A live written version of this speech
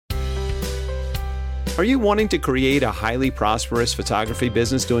Are you wanting to create a highly prosperous photography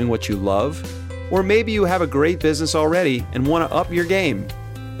business doing what you love? Or maybe you have a great business already and want to up your game?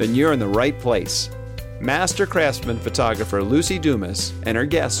 Then you're in the right place. Master craftsman photographer Lucy Dumas and her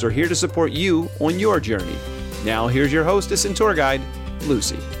guests are here to support you on your journey. Now here's your hostess and tour guide,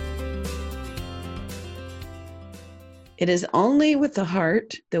 Lucy. It is only with the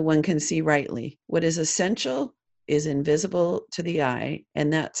heart that one can see rightly. What is essential is invisible to the eye.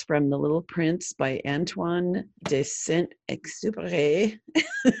 And that's from The Little Prince by Antoine de Saint-Exupéry.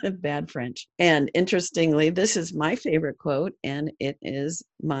 Bad French. And interestingly, this is my favorite quote, and it is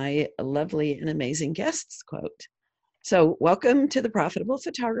my lovely and amazing guest's quote. So welcome to The Profitable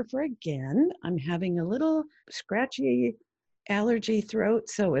Photographer again. I'm having a little scratchy allergy throat,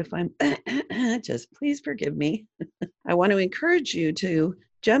 so if I'm just please forgive me. I want to encourage you to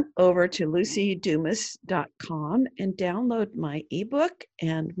jump over to lucydumas.com and download my ebook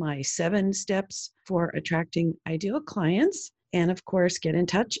and my 7 steps for attracting ideal clients. And of course, get in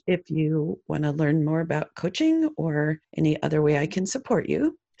touch if you want to learn more about coaching or any other way I can support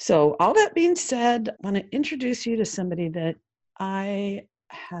you. So all that being said, I want to introduce you to somebody that I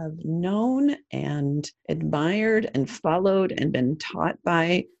have known and admired and followed and been taught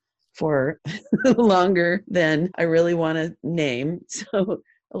by for longer than I really want to name. So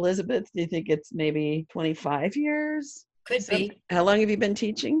Elizabeth, do you think it's maybe 25 years? Could be. How long have you been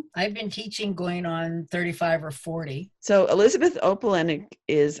teaching? I've been teaching going on 35 or 40. So Elizabeth Opanenik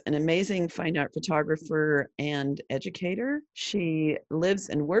is an amazing fine art photographer and educator. She lives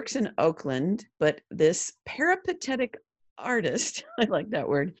and works in Oakland, but this peripatetic artist, I like that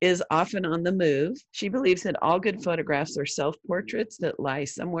word, is often on the move. She believes that all good photographs are self-portraits that lie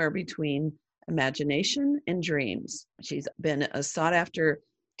somewhere between imagination and dreams. She's been a sought-after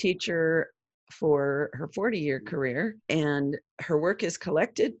teacher for her 40-year career, and her work is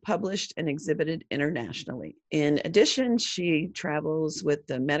collected, published, and exhibited internationally. In addition, she travels with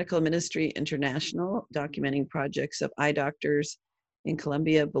the Medical Ministry International, documenting projects of eye doctors in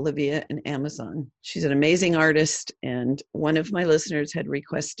Colombia, Bolivia, and Amazon. She's an amazing artist, and one of my listeners had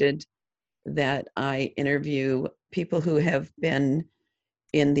requested that I interview people who have been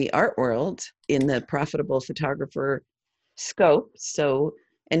in the art world in the profitable photographer scope.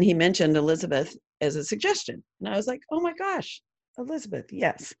 And he mentioned Elizabeth as a suggestion. And I was like, oh my gosh, Elizabeth,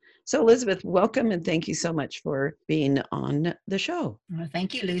 yes. So Elizabeth, welcome, and thank you so much for being on the show. Well,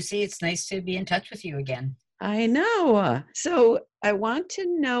 thank you, Lucy. It's nice to be in touch with you again. I know. So I want to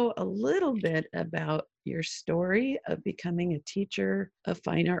know a little bit about your story of becoming a teacher of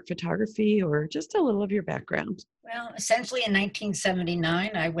fine art photography, or just a little of your background. Well, essentially in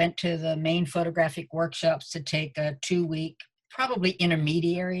 1979, I went to the main photographic workshops to take a 2-week probably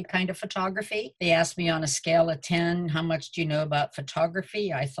intermediary kind of photography. They asked me on a scale of 10, how much do you know about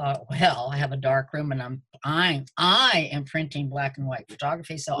photography? I thought, well, I have a dark room and I am printing black and white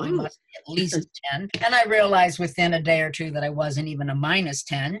photography, so I must be at least 10. And I realized within a day or two that I wasn't even a minus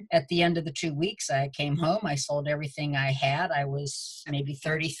 10. At the end of the 2 weeks, I came home, I sold everything I had. I was maybe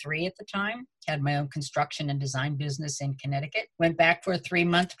 33 at the time. Had my own construction and design business in Connecticut. Went back for a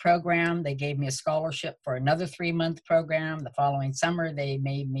 3-month program. They gave me a scholarship for another 3-month program. The following summer, they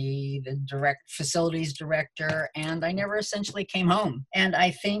made me the facilities director, and I never essentially came home. And I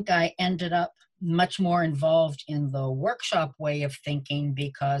think I ended up much more involved in the workshop way of thinking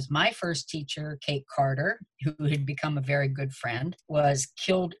because my first teacher, Kate Carter, who had become a very good friend, was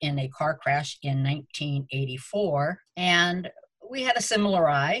killed in a car crash in 1984. And we had a similar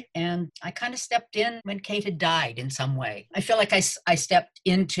eye, and I kind of stepped in when Kate had died in some way. I feel like I stepped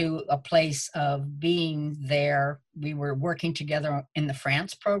into a place of being there. We were working together in the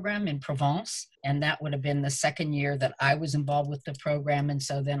France program in Provence, and that would have been the second year that I was involved with the program. And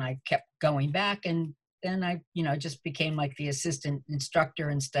so then I kept going back, and then I, just became like the assistant instructor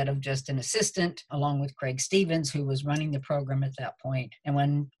instead of just an assistant, along with Craig Stevens, who was running the program at that point, and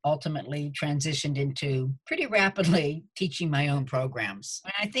when ultimately transitioned into pretty rapidly teaching my own programs.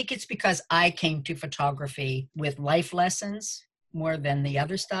 And I think it's because I came to photography with life lessons more than the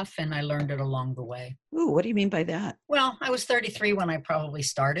other stuff, and I learned it along the way. Ooh, what do you mean by that? Well, I was 33 when I probably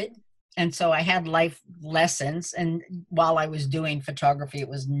started. And so I had life lessons, and while I was doing photography, it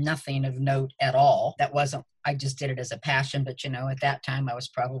was nothing of note at all. I just did it as a passion, but at that time I was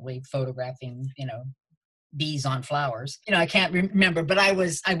probably photographing, bees on flowers. I can't remember, but I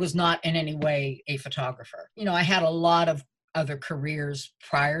was not in any way a photographer. I had a lot of other careers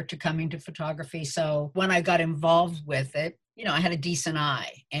prior to coming to photography. So when I got involved with it, I had a decent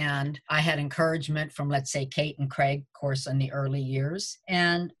eye, and I had encouragement from, let's say, Kate and Craig, of course, in the early years.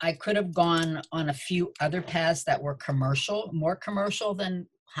 And I could have gone on a few other paths that were more commercial than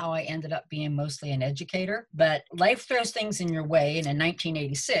how I ended up being mostly an educator, but life throws things in your way. And in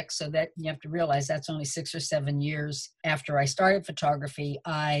 1986, so that you have to realize that's only 6 or 7 years after I started photography,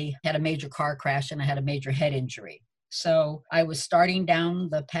 I had a major car crash and I had a major head injury. So I was starting down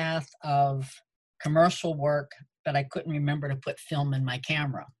the path of commercial work, but I couldn't remember to put film in my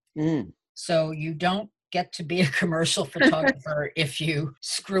camera. So you don't get to be a commercial photographer if you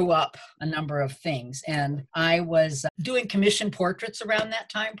screw up a number of things. And I was doing commission portraits around that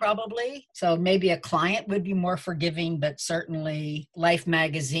time, probably. So maybe a client would be more forgiving, but certainly Life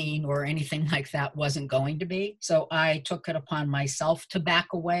magazine or anything like that wasn't going to be. So I took it upon myself to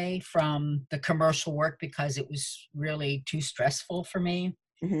back away from the commercial work because it was really too stressful for me.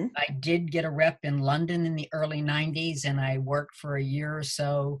 I did get a rep in London in the early 90s, and I worked for a year or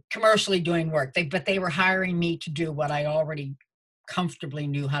so commercially doing work. But they were hiring me to do what I already comfortably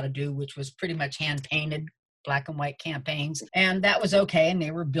knew how to do, which was pretty much hand-painted black and white campaigns. And that was okay. And they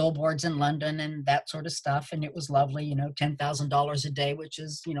were billboards in London and that sort of stuff. And it was lovely, $10,000 a day, which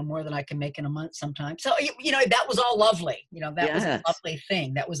is, more than I can make in a month sometimes. So, that was all lovely. That was a lovely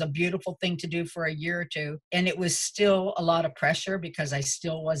thing. That was a beautiful thing to do for a year or two. And it was still a lot of pressure because I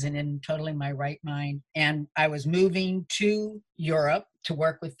still wasn't in totally my right mind. And I was moving to Europe to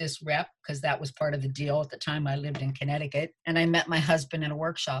work with this rep because that was part of the deal. At the time I lived in Connecticut, and I met my husband in a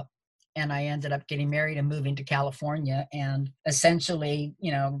workshop. And I ended up getting married and moving to California. And essentially,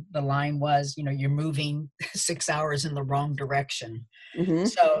 the line was, you're moving 6 hours in the wrong direction.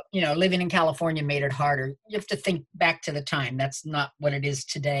 So, living in California made it harder. You have to think back to the time. That's not what it is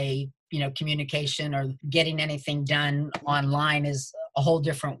today. Communication or getting anything done online is a whole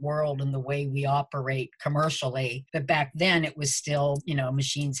different world in the way we operate commercially. But back then it was still,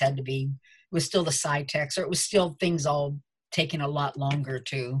 machines had to be, it was still the Cytex, or it was still things all taking a lot longer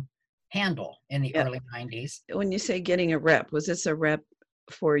to handle in the early 90s. When you say getting a rep, was this a rep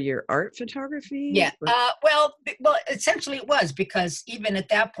for your art photography? Yeah. Well, essentially it was, because even at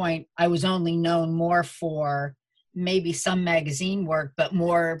that point, I was only known more for maybe some magazine work, but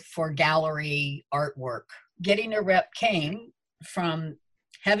more for gallery artwork. Getting a rep came from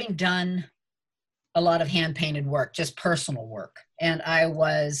having done a lot of hand-painted work, just personal work. And I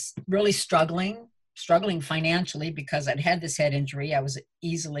was really struggling financially because I'd had this head injury. I was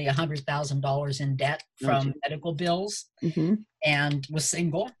easily $100,000 in debt from medical bills, and was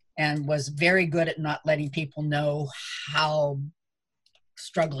single and was very good at not letting people know how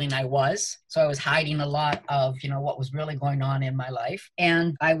struggling I was. So I was hiding a lot of, what was really going on in my life.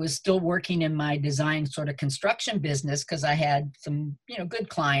 And I was still working in my design sort of construction business because I had some, good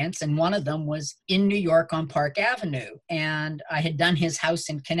clients. And one of them was in New York on Park Avenue. And I had done his house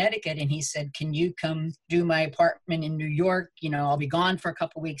in Connecticut. And he said, can you come do my apartment in New York? I'll be gone for a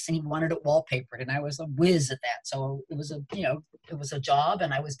couple of weeks. And he wanted it wallpapered. And I was a whiz at that. So it was a job.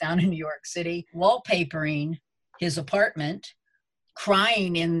 And I was down in New York City wallpapering his apartment,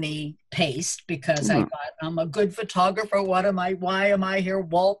 crying in the paste because I thought, I'm a good photographer. Why am I here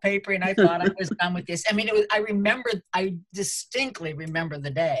wallpapering? I thought I was done with this. I mean, I distinctly remember the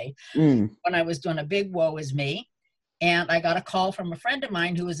day when I was doing a big woe is me. And I got a call from a friend of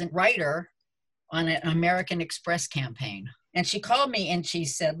mine who was a writer on an American Express campaign. And she called me and she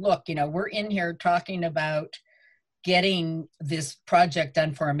said, look, we're in here talking about getting this project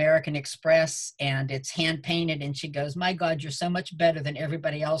done for American Express, and it's hand painted. And she goes, my God, you're so much better than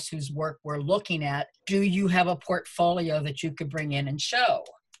everybody else whose work we're looking at. Do you have a portfolio that you could bring in and show?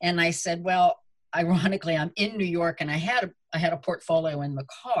 And I said, well, ironically, I'm in New York and I had a portfolio in the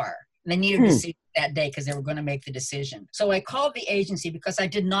car. And they needed to see it that day because they were going to make the decision. So I called the agency because I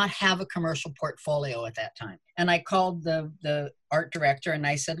did not have a commercial portfolio at that time. And I called the art director and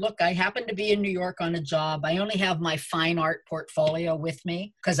I said, look, I happen to be in New York on a job. I only have my fine art portfolio with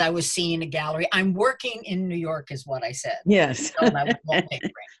me because I was seeing a gallery. I'm working in New York is what I said. Yes. I was wallpapering.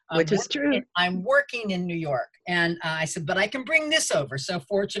 Which is true. I'm working in New York. And I said, but I can bring this over. So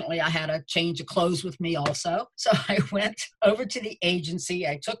fortunately, I had a change of clothes with me also. So I went over to the agency.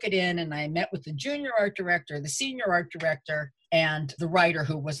 I took it in and I met with the junior art director, the senior art director, and the writer,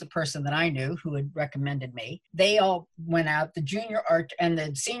 who was the person that I knew who had recommended me. They all went out, the junior art and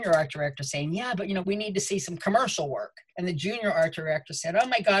the senior art director saying, yeah, but we need to see some commercial work. And the junior art director said, oh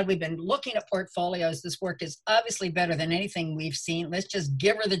my God, we've been looking at portfolios. This work is obviously better than anything we've seen. Let's just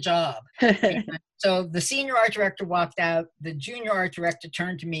give her the job. So the senior art director walked out. The junior art director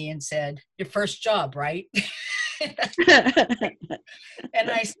turned to me and said, your first job, right? And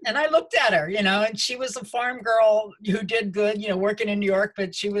I looked at her, and she was a farm girl who did good, working in New York,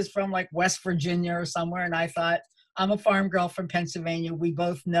 but she was from like West Virginia or somewhere. And I thought, I'm a farm girl from Pennsylvania. We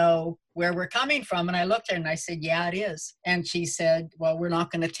both know where we're coming from. And I looked at her and I said, yeah, it is. And she said, well, we're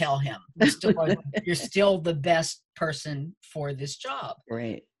not going to tell him. You're still the best person for this job.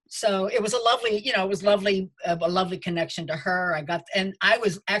 Right. So it was a lovely connection to her. And I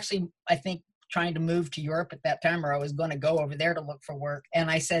was actually, I think, trying to move to Europe at that time, or I was going to go over there to look for work.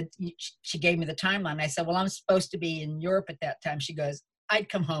 And I said, she gave me the timeline. I said, well, I'm supposed to be in Europe at that time. She goes, I'd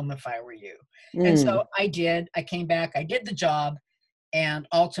come home if I were you. And so I did. I came back, I did the job. And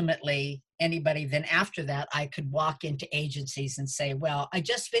ultimately, anybody then after that, I could walk into agencies and say, well, I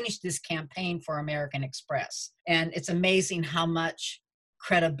just finished this campaign for American Express. And it's amazing how much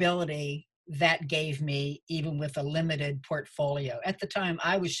credibility that gave me, even with a limited portfolio. At the time,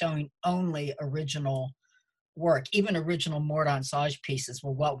 I was showing only original work. Even original mordant sage pieces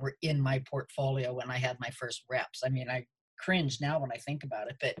were what were in my portfolio when I had my first reps. I mean, I cringe now when I think about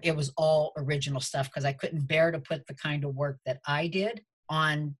it, but it was all original stuff because I couldn't bear to put the kind of work that I did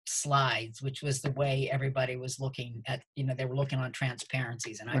on slides, which was the way everybody was looking at, they were looking on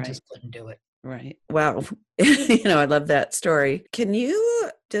transparencies, and I just couldn't do it. Right. Wow. I love that story. Can you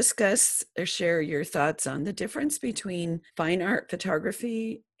discuss or share your thoughts on the difference between fine art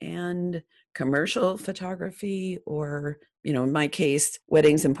photography and commercial photography, or, in my case,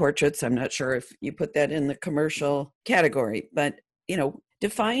 weddings and portraits? I'm not sure if you put that in the commercial category, but,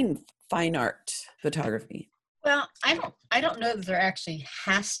 define fine art photography. Well, I don't know that there actually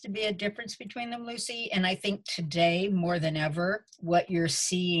has to be a difference between them, Lucy. And I think today, more than ever, what you're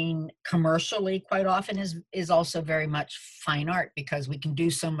seeing commercially quite often is also very much fine art, because we can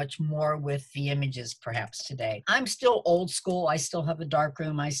do so much more with the images perhaps today. I'm still old school. I still have a dark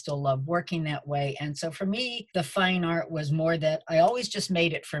room. I still love working that way. And so for me, the fine art was more that I always just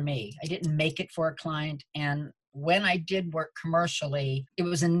made it for me. I didn't make it for a client. And when I did work commercially, it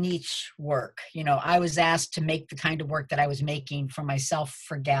was a niche work. I was asked to make the kind of work that I was making for myself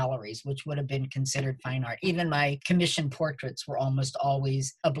for galleries, which would have been considered fine art. Even my commission portraits were almost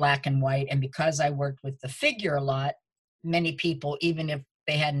always a black and white. And because I worked with the figure a lot, many people, even if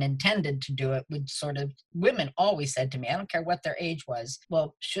they hadn't intended to do it, women always said to me, I don't care what their age was,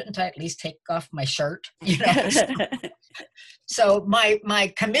 well, shouldn't I at least take off my shirt? So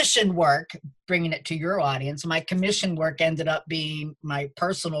my commission work, bringing it to your audience, my commission work ended up being my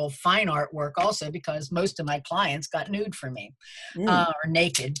personal fine art work also, because most of my clients got nude for me, or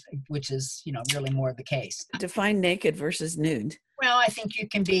naked, which is, really more the case. Define naked versus nude. Well, I think you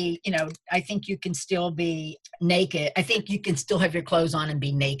can be, I think you can still be naked. I think you can still have your clothes on and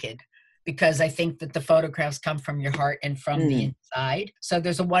be naked, because I think that the photographs come from your heart and from the inside. So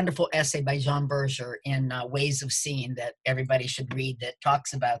there's a wonderful essay by Jean Berger in Ways of Seeing that everybody should read that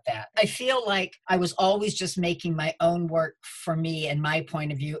talks about that. I feel like I was always just making my own work for me and my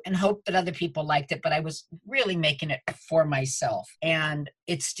point of view, and hoped that other people liked it, but I was really making it for myself. And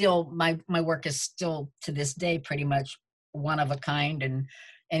it's still, my work is still to this day pretty much one of a kind, and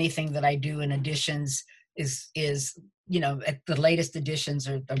anything that I do in editions is at the latest editions,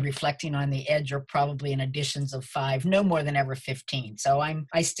 or the Reflecting on the Edge, are probably in editions of 5, no more than ever 15. So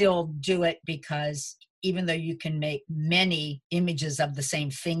I still do it, because even though you can make many images of the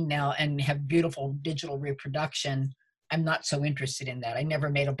same thing now and have beautiful digital reproduction, I'm not so interested in that. I never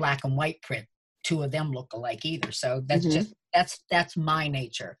made a black and white print. 2 of them look alike either. So that's that's my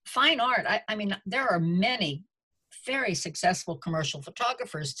nature. Fine art. I mean, there are many very successful commercial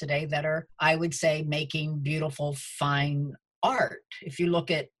photographers today that are, I would say, making beautiful, fine art. If you look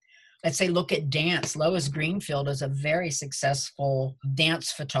at dance, Lois Greenfield is a very successful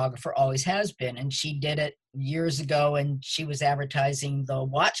dance photographer, always has been. And she did it years ago, and she was advertising the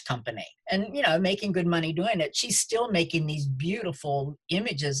watch company and, making good money doing it. She's still making these beautiful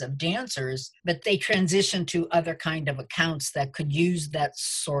images of dancers, but they transition to other kind of accounts that could use that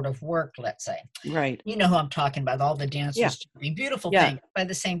sort of work, let's say. Right. You know who I'm talking about, all the dancers doing beautiful things. By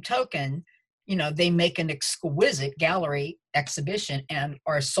the same token, they make an exquisite gallery exhibition and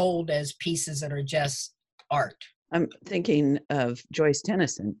are sold as pieces that are just art. I'm thinking of Joyce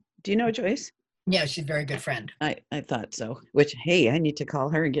Tennyson. Do you know Joyce? Yeah, she's a very good friend. I thought so, which, hey, I need to call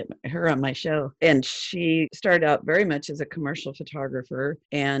her and get her on my show. And she started out very much as a commercial photographer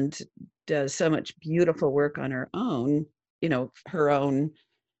and does so much beautiful work on her own, her own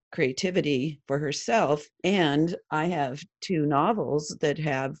creativity for herself. And I have 2 novels that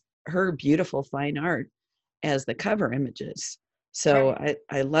have her beautiful fine art as the cover images. So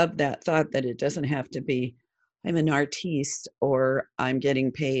I love that thought that it doesn't have to be, I'm an artiste or I'm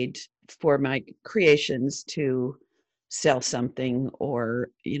getting paid for my creations to sell something or,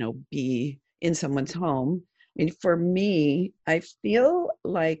 be in someone's home. And for me, I feel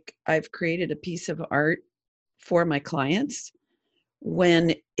like I've created a piece of art for my clients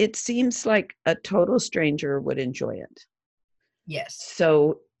when it seems like a total stranger would enjoy it. Yes.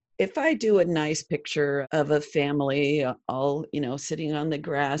 So if I do a nice picture of a family all, sitting on the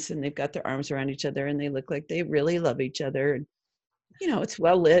grass and they've got their arms around each other and they look like they really love each other, and, it's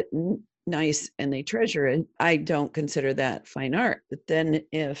well lit and nice and they treasure it, I don't consider that fine art. But then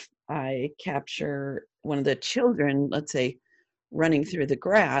if I capture one of the children, let's say, running through the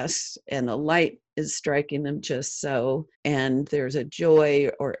grass and the light is striking them just so, and there's a joy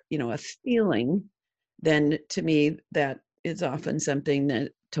or, a feeling, then to me, that is often something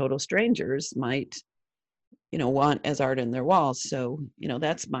that total strangers might, want as art in their walls. So,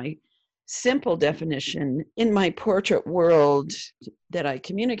 that's my simple definition in my portrait world that I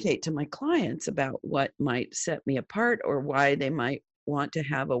communicate to my clients about what might set me apart or why they might want to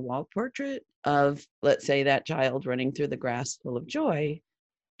have a wall portrait of, let's say, that child running through the grass full of joy.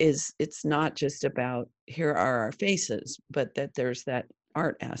 It's not just about here are our faces, but that there's that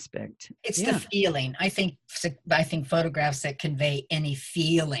art aspect. It's the feeling. I think photographs that convey any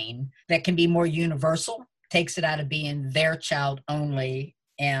feeling that can be more universal takes it out of being their child only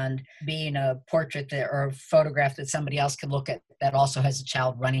and being a portrait or a photograph that somebody else can look at that also has a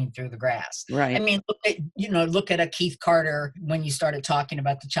child running through the grass. Right. I mean, look at a Keith Carter. When you started talking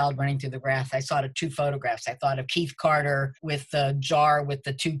about the child running through the grass, I saw the two photographs. I thought of Keith Carter with the jar with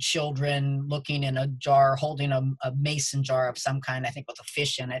the two children looking in a jar, holding a mason jar of some kind, I think with a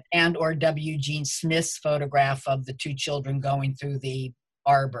fish in it, and or W. Gene Smith's photograph of the two children going through the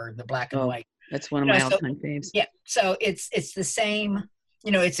arbor, the black and white. That's one of my all-time faves. Yeah. So it's the same,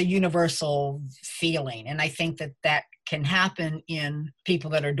 it's a universal feeling. And I think that can happen in people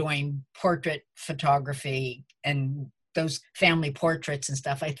that are doing portrait photography and those family portraits and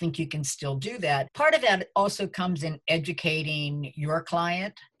stuff. I think you can still do that. Part of that also comes in educating your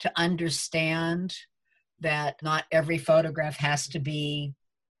client to understand that not every photograph has to be,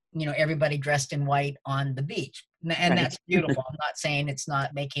 everybody dressed in white on the beach. And That's beautiful. I'm not saying it's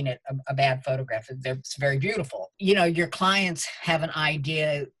not making it a bad photograph. It's very beautiful. Your clients have an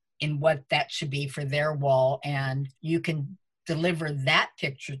idea in what that should be for their wall, and you can deliver that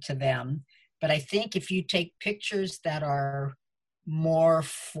picture to them. But I think if you take pictures that are more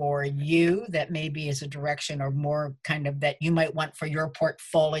for you, that maybe is a direction or more kind of that you might want for your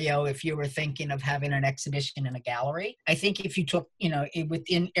portfolio if you were thinking of having an exhibition in a gallery. I think if you took,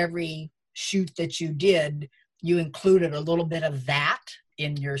 within every shoot that you did, you included a little bit of that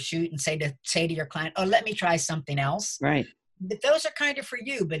in your shoot and say to your client, oh, let me try something else. Right. But those are kind of for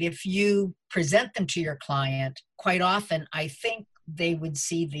you. But if you present them to your client, quite often, I think they would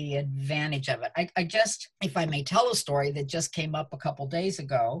see the advantage of it. I just, if I may tell a story that just came up a couple days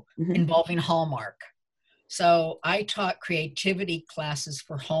ago involving Hallmark. So I taught creativity classes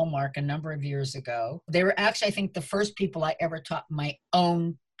for Hallmark a number of years ago. They were actually, I think, the first people I ever taught my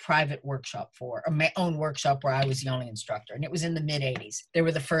own private workshop for, or my own workshop where I was the only instructor. And it was in the mid 80s. They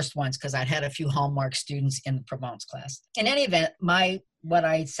were the first ones because I'd had a few Hallmark students in the Provence class. In any event, what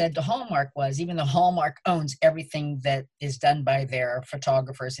I said to Hallmark was, even though Hallmark owns everything that is done by their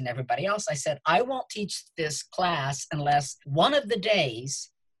photographers and everybody else, I said, I won't teach this class unless one of the days,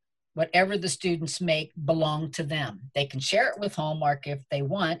 whatever the students make belong to them. They can share it with Hallmark if they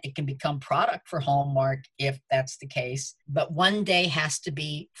want. It can become product for Hallmark if that's the case. But one day has to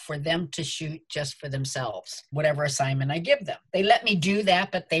be for them to shoot just for themselves, whatever assignment I give them. They let me do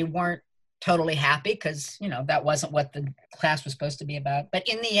that, but they weren't totally happy because, that wasn't what the class was supposed to be about. But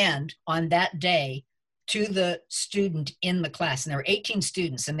in the end, on that day, to the student in the class, and there were 18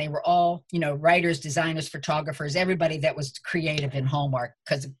 students, and they were all, writers, designers, photographers, everybody that was creative in Hallmark,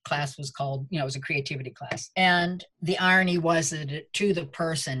 because the class was called, it was a creativity class. And the irony was that to the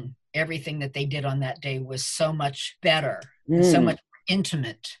person, everything that they did on that day was so much better, and so much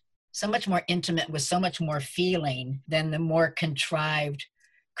more intimate with so much more feeling than the more contrived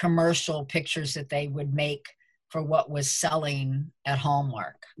commercial pictures that they would make for what was selling at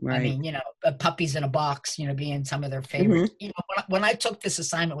Hallmark. Right. I mean, puppies in a box, being some of their favorites. When I took this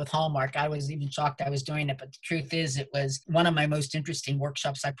assignment with Hallmark, I was even shocked I was doing it. But the truth is, it was one of my most interesting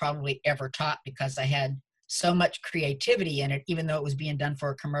workshops I probably ever taught because I had so much creativity in it, even though it was being done for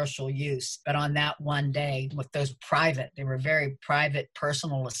a commercial use. But on that one day, with those they were very private,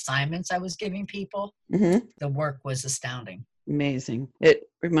 personal assignments I was giving people, the work was astounding. Amazing. It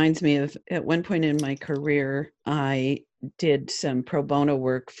reminds me of at one point in my career, I did some pro bono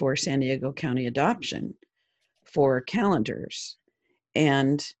work for San Diego County Adoption for calendars.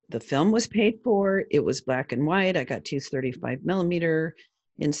 And the film was paid for. It was black and white. I got 235 millimeter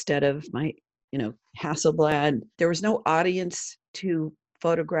instead of my, Hasselblad. There was no audience to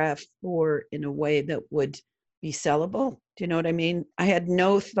photograph for in a way that would be sellable. Do you know what I mean? I had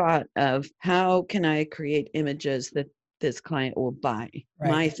no thought of how can I create images that this client will buy.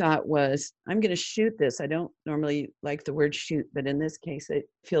 Right. My thought was, I'm going to shoot this. I don't normally like the word shoot, but in this case, it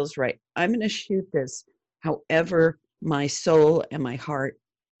feels right. I'm going to shoot this however my soul and my heart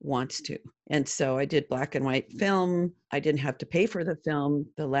wants to. And so I did black and white film. I didn't have to pay for the film.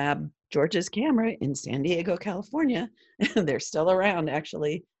 The lab, George's Camera in San Diego, California, they're still around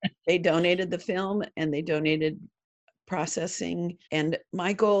actually. They donated the film and they donated processing. And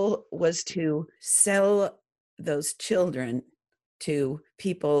my goal was to sell those children to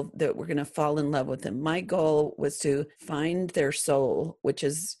people that were going to fall in love with them. My goal was to find their soul, which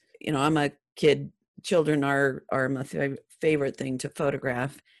is, I'm a kid. Children are my favorite thing to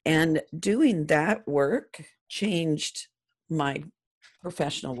photograph. And doing that work changed my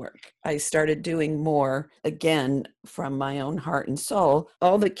professional work. I started doing more again from my own heart and soul.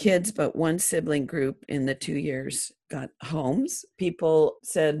 All the kids but one sibling group in the 2 years got homes. People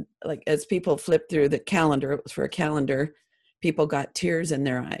said, like, as people flipped through the calendar, it was for a calendar, people got tears in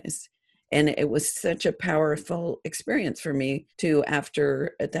their eyes. And it was such a powerful experience for me to,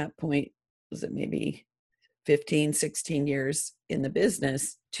 after at that point, was it maybe 15, 16 years in the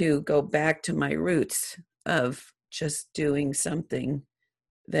business, to go back to my roots of just doing something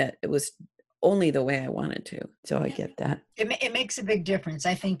that it was only the way I wanted to. So I get that. It makes a big difference.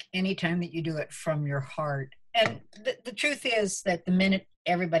 I think anytime that you do it from your heart. And the truth is that the minute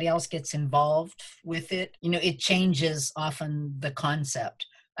everybody else gets involved with it, it changes often the concept.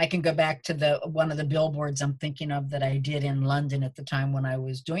 I can go back to one of the billboards I'm thinking of that I did in London at the time when I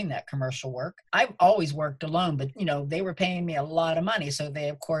was doing that commercial work. I've always worked alone, but they were paying me a lot of money. So they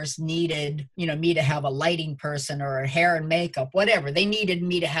of course needed, me to have a lighting person or a hair and makeup, whatever. They needed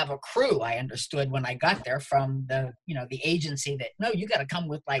me to have a crew. I understood when I got there from the agency that, no, you got to come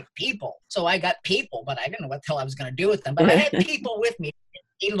with like people. So I got people, but I didn't know what the hell I was going to do with them. But I had people with me.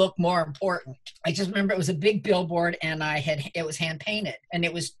 They look more important. I just remember it was a big billboard and it was hand painted, and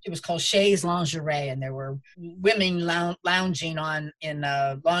it was called Shay's Lingerie, and there were women lounging in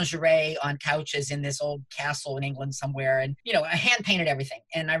lingerie on couches in this old castle in England somewhere, and I hand painted everything.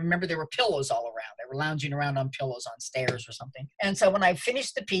 And I remember there were pillows all around. They were lounging around on pillows on stairs or something. And so when I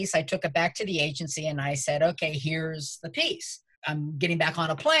finished the piece, I took it back to the agency and I said, okay, here's the piece. I'm getting back on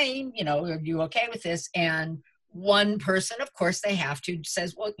a plane. Are you okay with this? And one person, of course, they have to,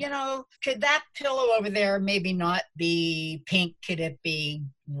 says, well, could that pillow over there maybe not be pink? Could it be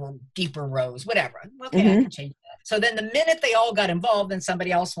deeper rose? Whatever. Okay, I can change that. So then the minute they all got involved, then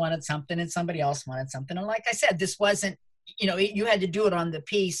somebody else wanted something and somebody else wanted something. And like I said, this wasn't, you had to do it on the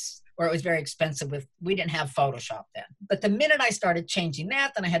piece, or it was very expensive. We didn't have Photoshop then. But the minute I started changing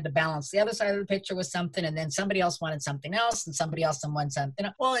that, then I had to balance the other side of the picture with something, and then somebody else wanted something else, and somebody else wanted something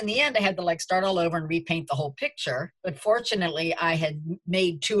else. Well, in the end, I had to start all over and repaint the whole picture. But fortunately, I had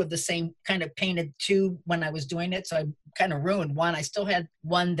made two of the same, kind of painted two when I was doing it, so I kind of ruined one. I still had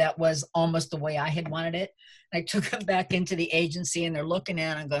one that was almost the way I had wanted it. I took them back into the agency, and they're looking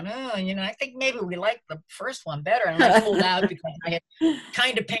at it and going, oh, I think maybe we like the first one better. And I pulled out because I had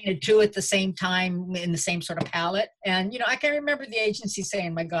kind of painted two at the same time in the same sort of palette. And, I can remember the agency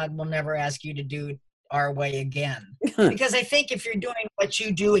saying, my God, we'll never ask you to do it our way again. Because I think if you're doing what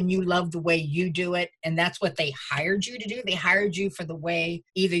you do and you love the way you do it, and that's what they hired you to do, they hired you for the way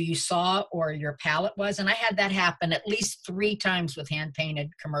either you saw or your palette was. And I had that happen at least 3 times with hand-painted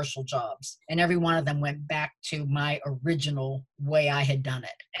commercial jobs. And every one of them went back to my original way I had done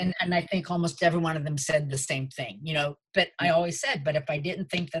it. And I think almost every one of them said the same thing, but I always said, but if I didn't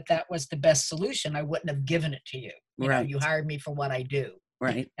think that was the best solution, I wouldn't have given it to you. You hired me for what I do.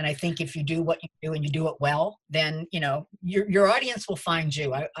 Right. And I think if you do what you do and you do it well, then, your audience will find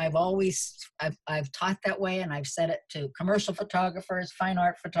you. I've taught that way, and I've said it to commercial photographers, fine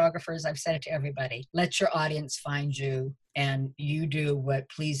art photographers. I've said it to everybody. Let your audience find you, and you do what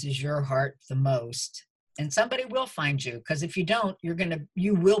pleases your heart the most. And somebody will find you, because if you don't,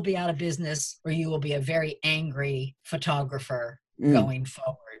 you will be out of business, or you will be a very angry photographer going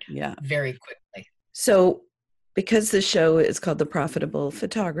forward very quickly. So, because the show is called The Profitable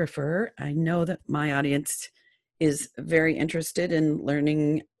Photographer, I know that my audience is very interested in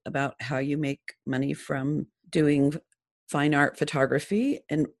learning about how you make money from doing fine art photography.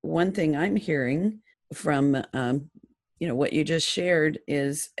 And one thing I'm hearing from, what you just shared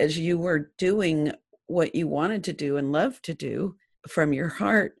is, as you were doing what you wanted to do and love to do from your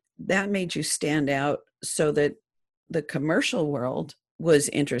heart, that made you stand out so that the commercial world was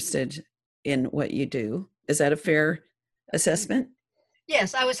interested in what you do. Is that a fair assessment?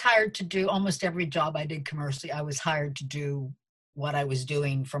 Yes, I was hired to do almost every job I did commercially. I was hired to do what I was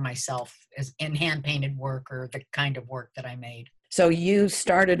doing for myself as in hand painted work or the kind of work that I made. So you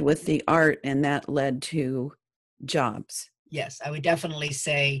started with the art and that led to jobs. Yes, I would definitely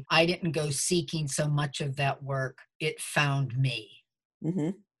say I didn't go seeking so much of that work. It found me.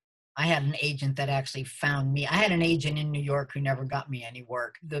 Mm-hmm. I had an agent that actually found me. I had an agent in New York who never got me any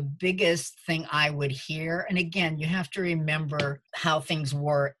work. The biggest thing I would hear, and again, you have to remember how things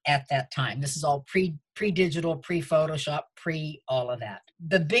were at that time. This is all pre-digital, pre-Photoshop, pre all of that.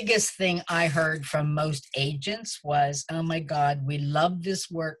 The biggest thing I heard from most agents was, oh my God, we love this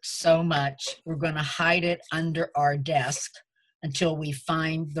work so much. We're going to hide it under our desk until we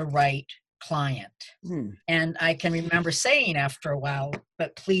find the right client. And I can remember saying after a while,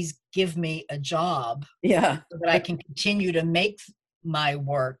 but please give me a job so that I can continue to make my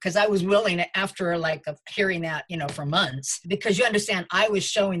work. Because I was willing, after hearing that, for months, because you understand, I was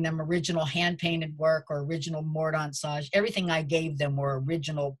showing them original hand painted work or original mordant-sage. Everything I gave them were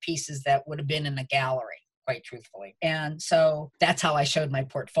original pieces that would have been in a gallery, quite truthfully. And so that's how I showed my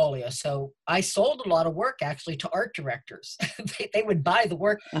portfolio. So I sold a lot of work actually to art directors. They would buy the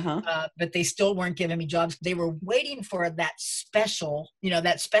work, but they still weren't giving me jobs. They were waiting for that special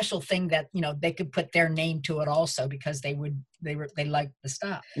thing that, they could put their name to it also, because they liked the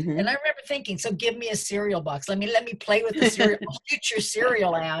stuff. And I remember thinking, so give me a cereal box. Let me play with the future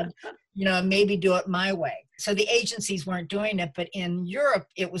cereal ad, maybe do it my way. So the agencies weren't doing it, but in Europe,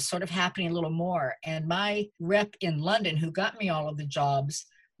 it was sort of happening a little more. And my rep in London, who got me all of the jobs,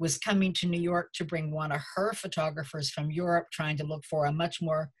 was coming to New York to bring one of her photographers from Europe, trying to look for a much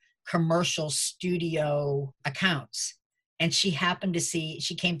more commercial studio accounts. And she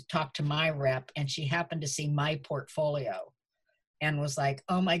came to talk to my rep, and she happened to see my portfolio and was like,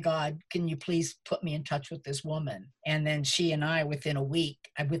 oh my God, can you please put me in touch with this woman? And then she and I,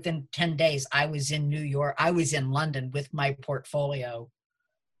 within 10 days, I was in New York, I was in London with my portfolio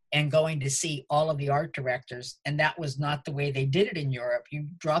and going to see all of the art directors. And that was not the way they did it in Europe. You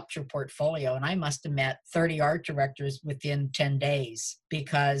dropped your portfolio, and I must have met 30 art directors within 10 days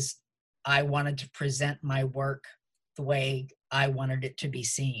because I wanted to present my work the way I wanted it to be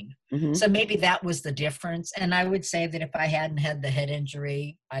seen. So maybe that was the difference. And I would say that if I hadn't had the head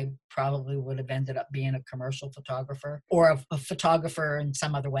injury, I probably would have ended up being a commercial photographer or a photographer in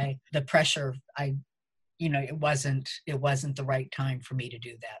some other way. The pressure, it wasn't the right time for me to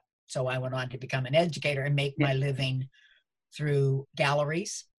do that. So I went on to become an educator and make my living through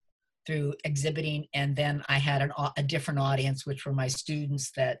galleries, through exhibiting. And then I had a different audience, which were my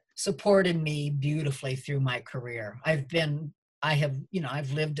students that supported me beautifully through my career.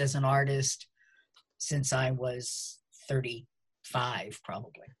 I've lived as an artist since I was 35,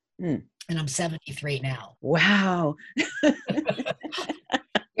 probably. And I'm 73 now. Wow.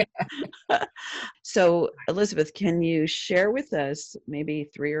 So, Elizabeth, can you share with us maybe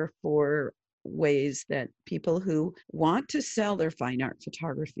 3 or 4 ways that people who want to sell their fine art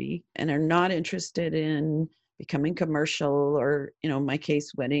photography and are not interested in becoming commercial or, in my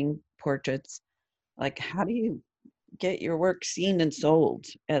case, wedding portraits, like how do you get your work seen and sold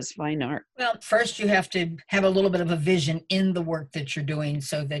as fine art? Well, first you have to have a little bit of a vision in the work that you're doing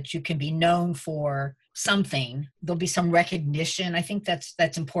so that you can be known for something. There'll be some recognition. I think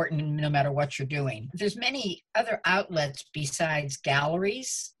that's important no matter what you're doing. There's many other outlets besides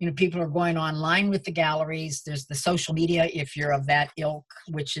galleries. People are going online with the galleries. There's the social media, if you're of that ilk,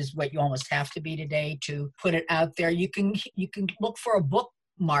 which is what you almost have to be today to put it out there. You can look for a book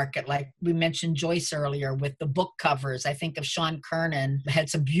market, like we mentioned Joyce earlier with the book covers. I think of Sean Kernan had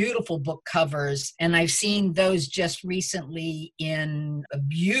some beautiful book covers, and I've seen those just recently in a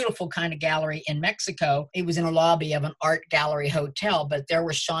beautiful kind of gallery in Mexico. It was in a lobby of an art gallery hotel, but there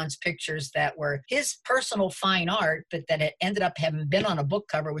were Sean's pictures that were his personal fine art, but that it ended up having been on a book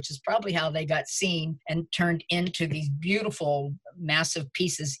cover, which is probably how they got seen and turned into these beautiful, massive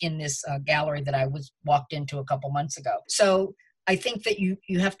pieces in this gallery that I walked into a couple months ago. So I think that you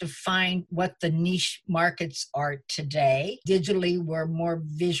have to find what the niche markets are today. Digitally, we're more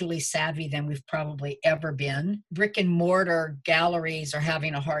visually savvy than we've probably ever been. Brick and mortar galleries are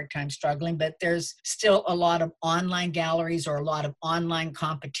having a hard time struggling, but there's still a lot of online galleries or a lot of online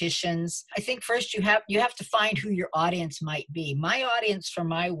competitions. I think first you have to find who your audience might be. My audience for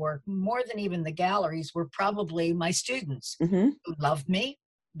my work, more than even the galleries, were probably my students who loved me,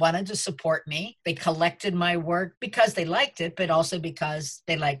 wanted to support me. They collected my work because they liked it, but also because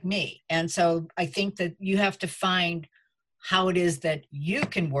they like me. And so I think that you have to find how it is that you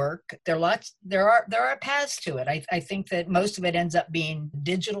can work. There are paths to it. I think that most of it ends up being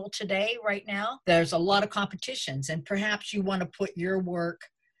digital today, right now. There's a lot of competitions, and perhaps you want to put your work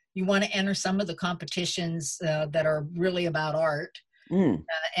you want to enter some of the competitions that are really about art.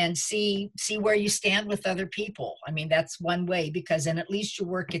 And see where you stand with other people. I mean, that's one way, because then at least your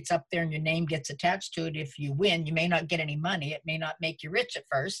work gets up there and your name gets attached to it. If you win, you may not get any money. It may not make you rich at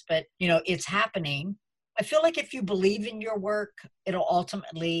first, but it's happening. I feel like if you believe in your work, it'll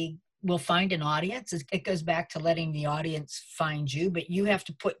ultimately will find an audience. It goes back to letting the audience find you, but you have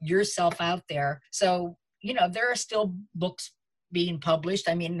to put yourself out there. So, there are still books being published.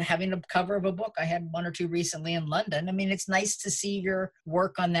 I mean, having a cover of a book, I had one or two recently in London. I mean, it's nice to see your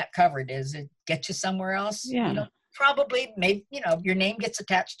work on that cover. Does it get you somewhere else? Yeah. Probably, maybe, your name gets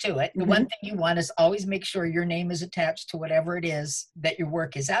attached to it. The one thing you want is always make sure your name is attached to whatever it is that your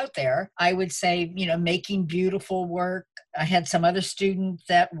work is out there. I would say, making beautiful work. I had some other student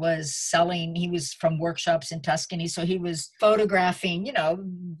that was selling, he was from workshops in Tuscany. So he was photographing,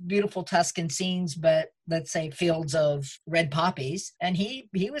 beautiful Tuscan scenes, but let's say fields of red poppies. And he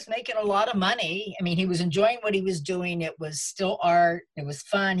was making a lot of money. I mean, he was enjoying what he was doing. It was still art. It was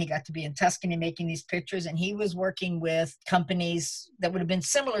fun. He got to be in Tuscany making these pictures, and he was working with companies that would have been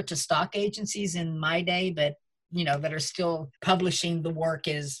similar to stock agencies in my day, but that are still publishing the work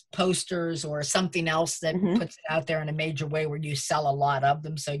as posters or something else that puts it out there in a major way where you sell a lot of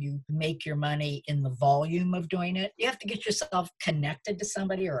them. So you make your money in the volume of doing it. You have to get yourself connected to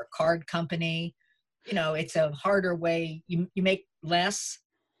somebody or a card company. It's a harder way. You make less,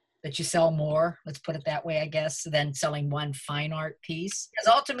 that you sell more, let's put it that way, I guess, than selling one fine art piece. Because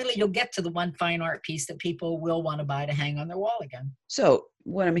ultimately you'll get to the one fine art piece that people will want to buy to hang on their wall again. So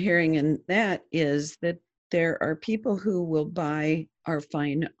what I'm hearing in that is that there are people who will buy our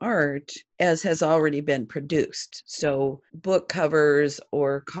fine art as has already been produced. So book covers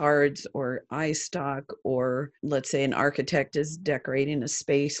or cards or iStock, or let's say an architect is decorating a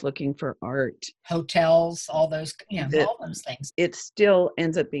space looking for art. Hotels, all those, all those things. It still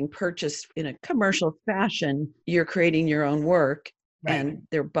ends up being purchased in a commercial fashion. You're creating your own work, right, and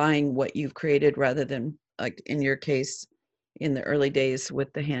they're buying what you've created rather than, like in your case, in the early days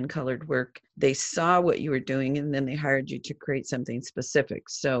with the hand-colored work, they saw what you were doing and then they hired you to create something specific.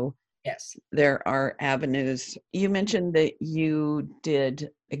 So yes, there are avenues. You mentioned that you did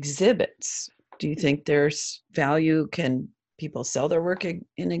exhibits. Do you think there's value? Can people sell their work in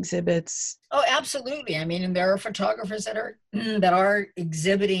exhibits? Oh, absolutely. I mean, and there are photographers that are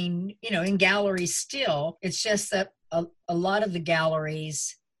exhibiting, in galleries still. It's just that a lot of the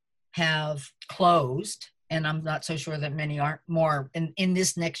galleries have closed. And I'm not so sure that many aren't more in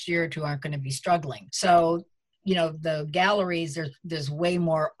this next year or two aren't going to be struggling. So, the galleries, there's way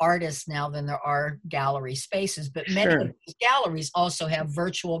more artists now than there are gallery spaces, but many of these galleries also have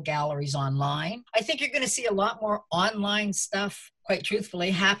virtual galleries online. I think you're going to see a lot more online stuff, quite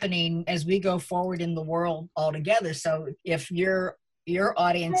truthfully, happening as we go forward in the world altogether. So if your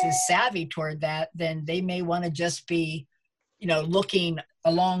audience is savvy toward that, then they may want to just be, looking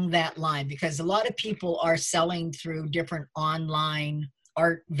along that line, because a lot of people are selling through different online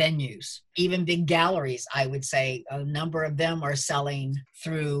art venues, even big galleries. I would say a number of them are selling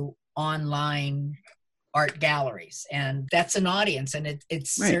through online art galleries, and that's an audience, and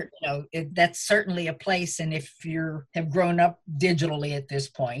it's right. That's certainly a place. And if you have grown up digitally at this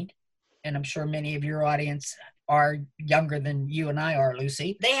point, and I'm sure many of your audience are younger than you and I are,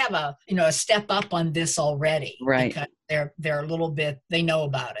 Lucy, they have a step up on this already, right? Because they're a little bit, they know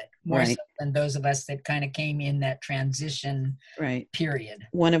about it more right. so than those of us that kind of came in that transition period.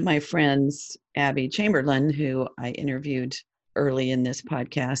 One of my friends, Abby Chamberlain, who I interviewed early in this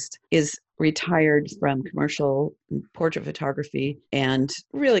podcast, is retired from commercial portrait photography and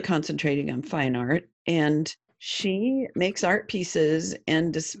really concentrating on fine art. And she makes art pieces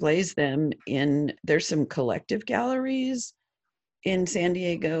and displays them there's some collective galleries in San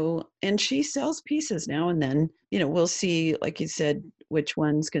Diego, and she sells pieces now and then. We'll see, like you said, which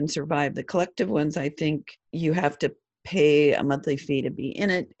ones can survive. The collective ones, I think you have to pay a monthly fee to be in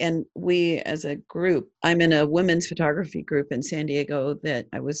it. And we as a group, I'm in a women's photography group in San Diego that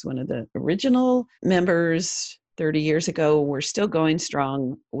I was one of the original members 30 years ago. We're still going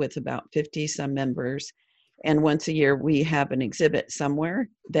strong with about 50 some members. And once a year, we have an exhibit somewhere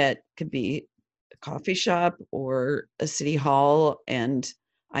that could be a coffee shop or a city hall. And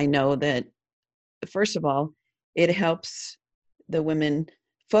I know that, first of all, it helps the women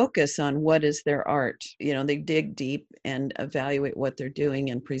focus on what is their art. They dig deep and evaluate what they're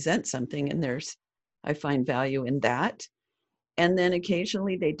doing and present something. And I find value in that. And then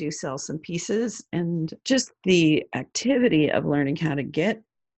occasionally they do sell some pieces, and just the activity of learning how to get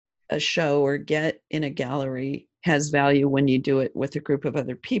a show or get in a gallery has value when you do it with a group of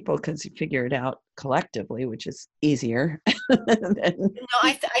other people because you figure it out collectively, which is easier. than,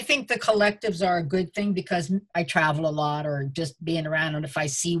 I think the collectives are a good thing because I travel a lot or just being around. And if I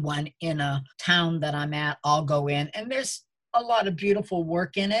see one in a town that I'm at, I'll go in. And there's a lot of beautiful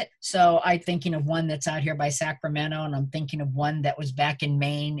work in it. So I'm thinking of one that's out here by Sacramento, and I'm thinking of one that was back in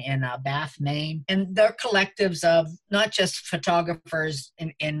Maine, in Bath, Maine. And they're collectives of not just photographers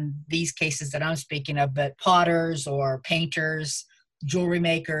in these cases that I'm speaking of, but potters or painters, jewelry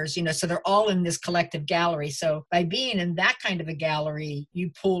makers, so they're all in this collective gallery. So by being in that kind of a gallery,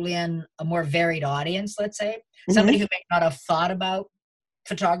 you pull in a more varied audience, let's say, somebody who may not have thought about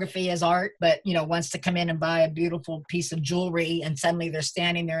photography as art, but wants to come in and buy a beautiful piece of jewelry, and suddenly they're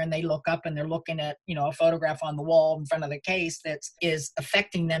standing there and they look up and they're looking at a photograph on the wall in front of the case that is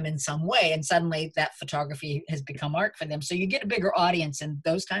affecting them in some way, and suddenly that photography has become art for them. So you get a bigger audience in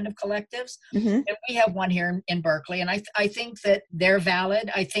those kind of collectives. And we have one here in Berkeley, and I think that they're valid.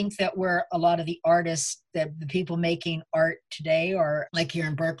 I think that where a lot of the artists, the people making art today, are like here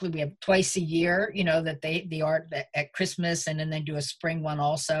in Berkeley, we have twice a year, that the art at Christmas, and then they do a spring one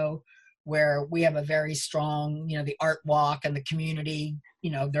also, where we have a very strong, the art walk and the community,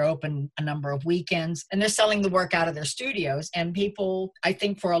 they're open a number of weekends, and they're selling the work out of their studios. And people, I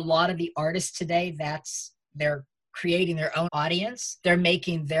think for a lot of the artists today, they're creating their own audience. They're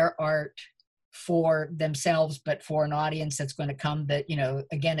making their art for themselves, but for an audience that's going to come that,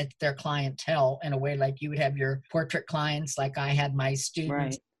 again, it's their clientele in a way, like you would have your portrait clients, like I had my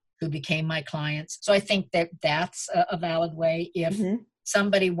students who became my clients. So I think that that's a valid way. If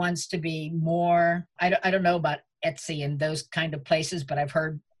somebody wants to be more, I don't know about Etsy and those kind of places, but I've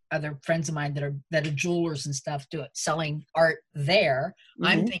heard other friends of mine that are jewelers and stuff selling art there.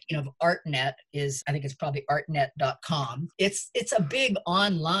 I'm thinking of ArtNet I think it's probably artnet.com. It's a big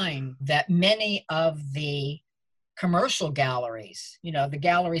online that many of the commercial galleries, the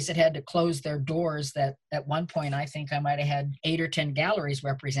galleries that had to close their doors, that at one point, I think I might have had 8 or 10 galleries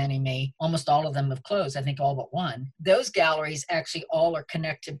representing me. Almost all of them have closed, I think all but one. Those galleries actually all are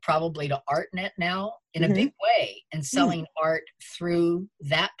connected probably to ArtNet now in a big way, and selling art through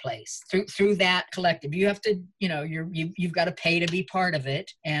that place, through that collective. You have to, you've got to pay to be part of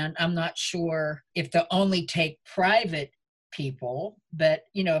it. And I'm not sure if they'll only take private people, but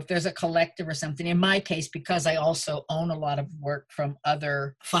if there's a collective or something. In my case, because I also own a lot of work from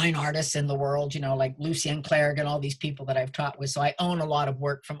other fine artists in the world, like Lucien Clerc and all these people that I've taught with, so I own a lot of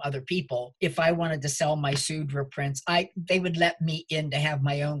work from other people. If I wanted to sell my Sudra prints, they would let me in to have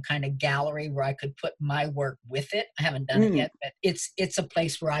my own kind of gallery where I could put my work with it. I haven't done it yet, but it's a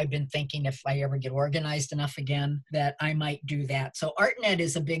place where I've been thinking, if I ever get organized enough again, that I might do that. So ArtNet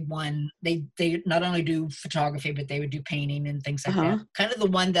is a big one. They not only do photography, but they would do painting and things like that. Kind of the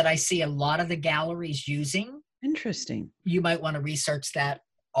one that I see a lot of the galleries using. Interesting. You might want to research that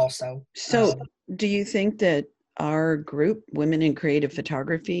also. So do you think that our group, Women in Creative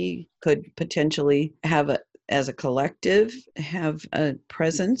Photography, could potentially as a collective, have a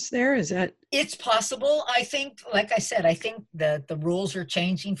presence there? Is that? It's possible. I think, like I said, I think the rules are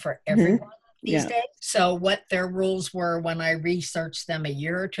changing for everyone these days. So what their rules were when I researched them a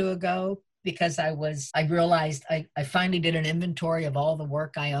year or two ago, because I realized I finally did an inventory of all the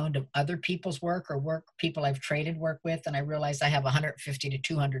work I owned of other people's work or work people I've traded work with. And I realized I have 150 to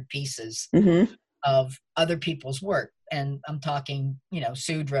 200 pieces of other people's work. And I'm talking,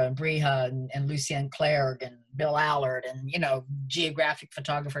 Sudra and Briha and Lucien Clerc and Bill Allard and, geographic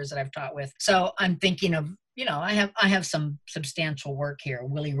photographers that I've taught with. So I'm thinking of, I have some substantial work here,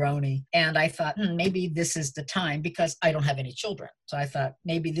 Willie Roney. And I thought, maybe this is the time, because I don't have any children. So I thought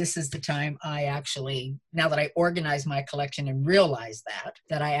maybe this is the time I actually, now that I organize my collection and realize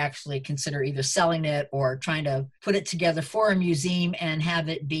that I actually consider either selling it or trying to put it together for a museum and have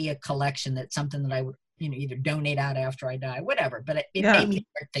it be a collection. That's something that I would, either donate out after I die, whatever. But it made me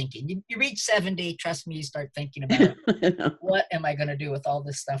start thinking. You reach 70, trust me, you start thinking about what am I going to do with all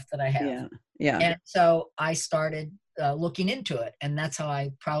this stuff that I have? Yeah. And so I started looking into it, and that's how I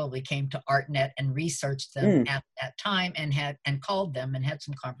probably came to ArtNet and researched them at that time, and called them and had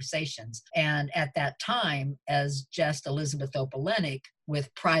some conversations. And at that time, as just Elizabeth Opanenik with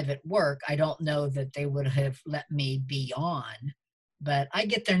private work, I don't know that they would have let me be on. But I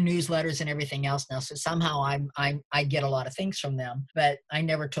get their newsletters and everything else now, so somehow I get a lot of things from them. But I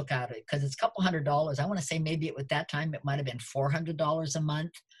never took out it because it's a couple $100. I want to say maybe at that time it might have been $400 a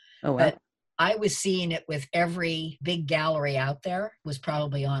month. Oh wow! But I was seeing it with every big gallery out there was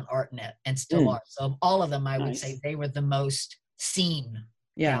probably on ArtNet and still are. So all of them, I would say they were the most seen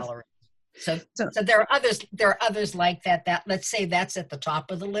gallery. So, So, so there are others. There are others like that. That let's say that's at the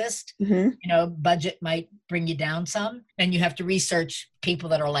top of the list. mhm. Budget might bring you down some, and you have to research people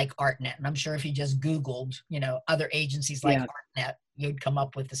that are like ArtNet. And I'm sure if you just Googled, other agencies like Yeah. ArtNet, you'd come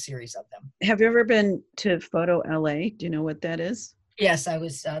up with a series of them. Have you ever been to Photo LA? Do you know what that is? Yes, I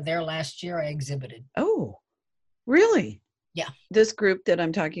was there last year. I exhibited. Oh, really? Yeah. This group that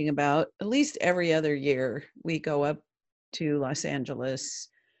I'm talking about, at least every other year, we go up to Los Angeles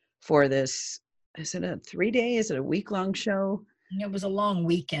for this. Is it a 3-day? Is it a week-long show? It was a long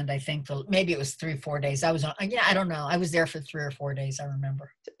weekend, I think. Maybe it was 3 or 4 days. I was on. I don't know. I was there for 3 or 4 days. I remember.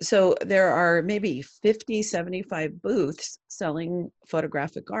 So there are maybe 50, 75 booths selling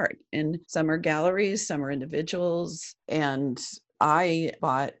photographic art, and some are galleries, some are individuals. And I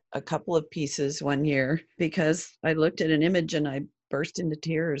bought a couple of pieces one year because I looked at an image and I burst into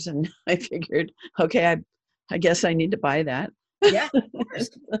tears, and I figured, okay, I guess I need to buy that. Yeah, of course.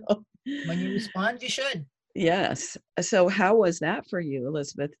 So, When you respond, you should. yes. So how was that for you,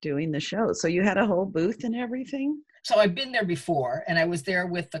 Elizabeth, doing the show? So you had a whole booth and everything? So I've been there before, and I was there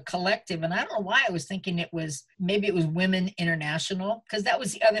with the collective, and I don't know why I was thinking maybe it was Women International, because that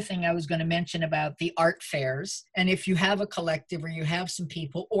was the other thing I was going to mention about the art fairs. And if you have a collective or you have some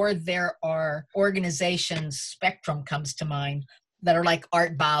people, or there are organizations, Spectrum comes to mind, that are like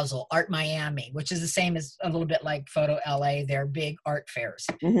Art Basel, Art Miami, which is the same as a little bit like Photo LA. They're big art fairs.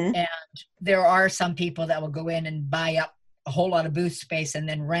 Mm-hmm. And there are some people that will go in and buy up a whole lot of booth space and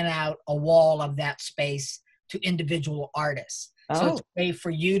then rent out a wall of that space to individual artists. So it's a way for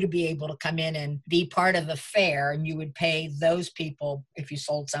you to be able to come in and be part of the fair, and you would pay those people, if you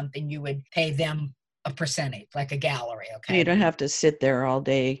sold something, you would pay them a percentage, like a gallery. Okay. You don't have to sit there all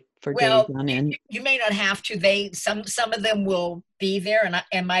day for Well, days on end. you may not have to. Some of them will be there,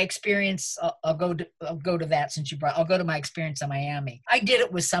 and my experience. I'll go to that since you brought. I'll go to my experience in Miami. I did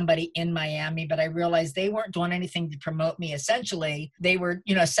it with somebody in Miami, but I realized they weren't doing anything to promote me. Essentially, they were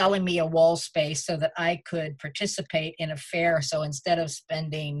selling me a wall space so that I could participate in a fair. So instead of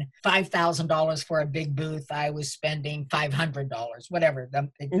spending $5,000 for a big booth, I was spending $500, whatever. I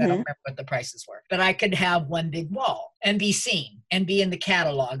don't remember what the prices were, but I could have one big wall and be seen and be in the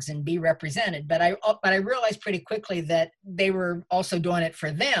catalogs and be represented. But I realized pretty quickly that they were also doing it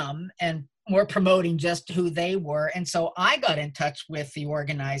for them and more promoting just who they were. And so I got in touch with the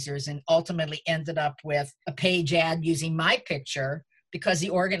organizers and ultimately ended up with a page ad using my picture because the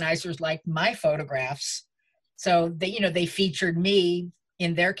organizers liked my photographs. So they featured me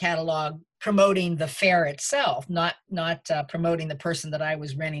in their catalog, promoting the fair itself, not promoting the person that I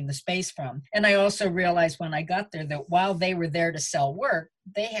was renting the space from. And I also realized when I got there that while they were there to sell work,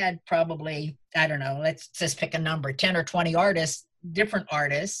 they had probably, I don't know, let's just pick a number, 10 or 20 artists, different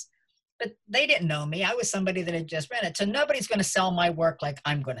artists, but they didn't know me. I was somebody that had just rented. So nobody's going to sell my work like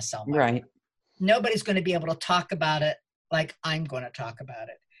I'm going to sell my work. Nobody's going to be able to talk about it like I'm going to talk about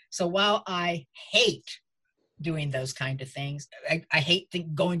it. So while I hate doing those kind of things, I hate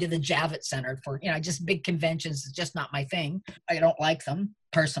going to the Javits Center for, just big conventions. It's just not my thing. I don't like them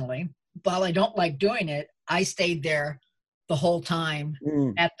personally. While I don't like doing it, I stayed there the whole time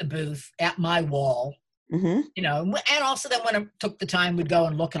at the booth, at my wall, and also then when I took the time, would go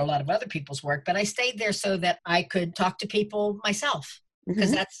and look at a lot of other people's work, but I stayed there so that I could talk to people myself.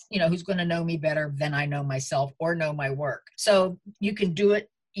 Because that's, who's going to know me better than I know myself or know my work. So you can do it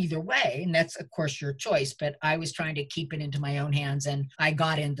either way, and that's of course your choice, but I was trying to keep it into my own hands, and I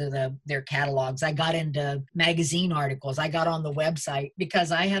got into their catalogs. I got into magazine articles. I got on the website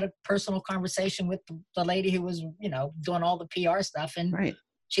because I had a personal conversation with the lady who was, doing all the PR stuff, and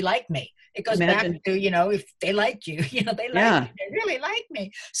she liked me. It goes back to, if they liked you, they like you, they really like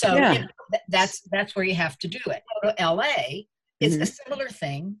me. So that's where you have to do it. Go to LA. It's a similar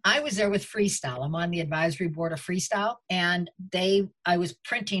thing. I was there with Freestyle. I'm on the advisory board of Freestyle, and I was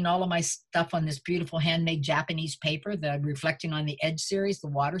printing all of my stuff on this beautiful handmade Japanese paper, the Reflecting on the Edge series, the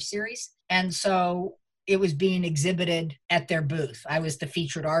water series. And so it was being exhibited at their booth. I was the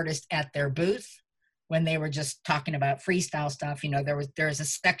featured artist at their booth when they were just talking about freestyle stuff. There's a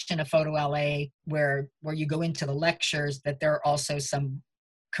section of Photo LA where you go into the lectures, that there are also some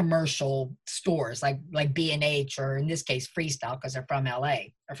commercial stores like B&H, or in this case Freestyle, because they're from LA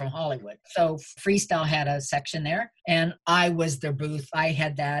or from Hollywood. So Freestyle had a section there, and I was their booth. I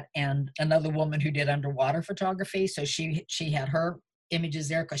had that, and another woman who did underwater photography. So she had her images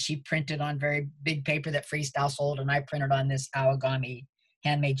there because she printed on very big paper that Freestyle sold, and I printed on this Awagami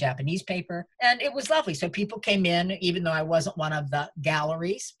handmade Japanese paper, and it was lovely. So people came in, even though I wasn't one of the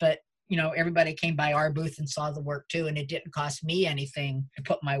galleries, but everybody came by our booth and saw the work too. And it didn't cost me anything to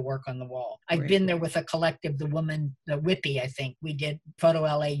put my work on the wall. I've Right. been there with a collective, the Whippy, I think we did. Photo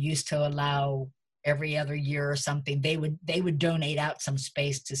LA used to allow every other year or something, they would donate out some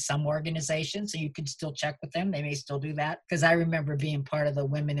space to some organization, so you could still check with them. They may still do that, because I remember being part of the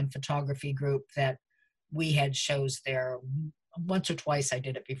women in photography group that we had shows there. Once or twice I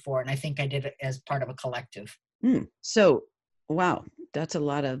did it before, and I think I did it as part of a collective. So, wow, that's a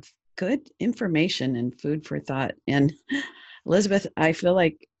lot of good information and food for thought. And Elizabeth, I feel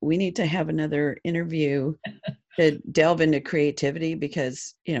like we need to have another interview to delve into creativity,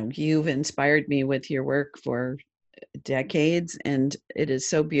 because, you've inspired me with your work for decades, and it is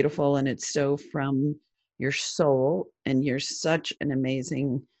so beautiful, and it's so from your soul, and you're such an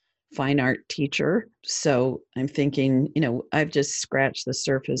amazing fine art teacher. So I'm thinking, I've just scratched the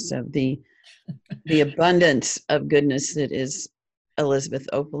surface of the abundance of goodness that is Elizabeth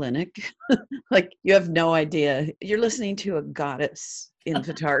Opanenik. Like, you have no idea. You're listening to a goddess in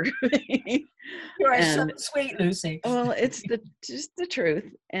photography. You are so And sweet, Lucy. well, it's just the truth.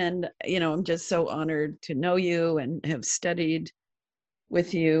 And, I'm just so honored to know you and have studied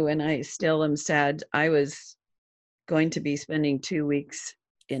with you. And I still am sad. I was going to be spending 2 weeks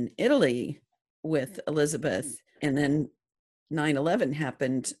in Italy with Elizabeth, and then 9/11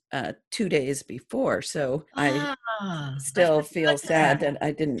 happened 2 days before. So I still feel sad that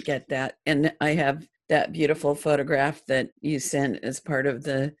I didn't get that. And I have that beautiful photograph that you sent as part of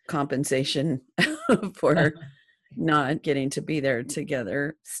the compensation for not getting to be there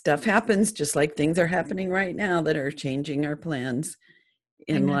together. Stuff happens, just like things are happening right now that are changing our plans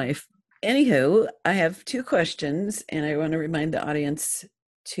in life. Anywho, I have 2 questions, and I want to remind the audience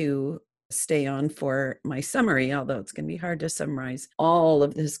to stay on for my summary, although it's going to be hard to summarize all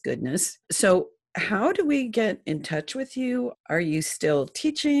of this goodness. So, how do we get in touch with you? Are you still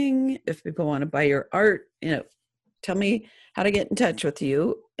teaching? If people want to buy your art, tell me how to get in touch with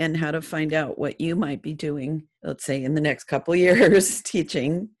you and how to find out what you might be doing, let's say, in the next couple of years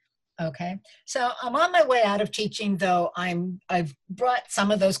teaching. Okay. So I'm on my way out of teaching, though. I've brought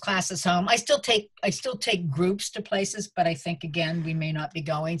some of those classes home. I still take groups to places, but I think, again, we may not be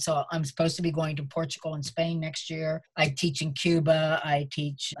going. So I'm supposed to be going to Portugal and Spain next year. I teach in Cuba.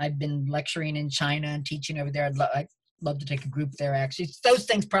 I've been lecturing in China and teaching over there. I'd love to take a group there, actually. Those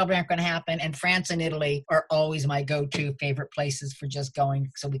things probably aren't going to happen. And France and Italy are always my go-to favorite places for just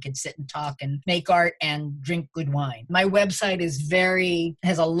going, so we can sit and talk and make art and drink good wine. My website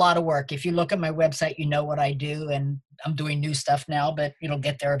has a lot of work. If you look at my website, you know what I do, and I'm doing new stuff now, but it'll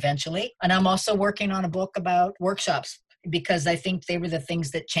get there eventually. And I'm also working on a book about workshops, because I think they were the things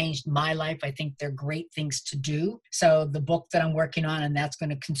that changed my life. I think they're great things to do. So the book that I'm working on, and that's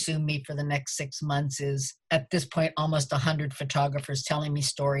going to consume me for the next 6 months, is at this point almost 100 photographers telling me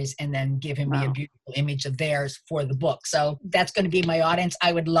stories and then giving me a beautiful image of theirs for the book. So that's going to be my audience.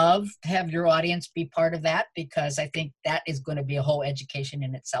 I would love to have your audience be part of that, because I think that is going to be a whole education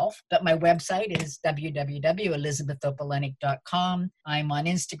in itself. But my website is www.elizabethopolenik.com. I'm on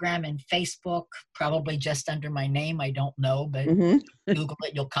Instagram and Facebook, probably just under my name. I don't know, but Google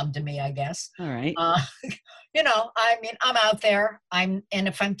it, you'll come to me, I guess. All right. I'm out there. And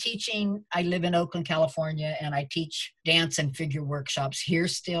if I'm teaching, I live in Oakland, California, and I teach dance and figure workshops here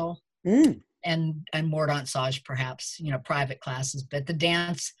still. And more dansage, perhaps, private classes. But the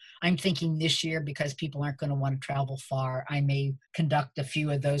dance, I'm thinking this year, because people aren't going to want to travel far, I may conduct a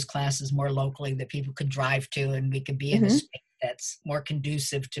few of those classes more locally that people could drive to, and we could be in a space that's more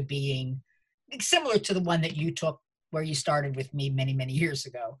conducive to being similar to the one that you took, where you started with me many, many years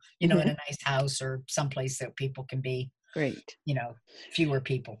ago, in a nice house or someplace that people can be. Great. Fewer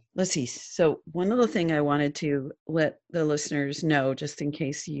people. Let's see. So one other thing I wanted to let the listeners know, just in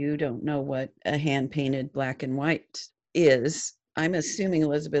case you don't know what a hand-painted black and white is, I'm assuming,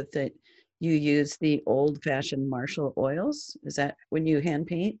 Elizabeth, that you use the old-fashioned Marshall oils. Is that when you hand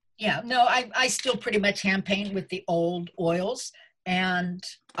paint? Yeah, no, I still pretty much hand paint with the old oils. And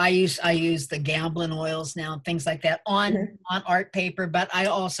I use the Gamblin oils now, things like that on art paper, but I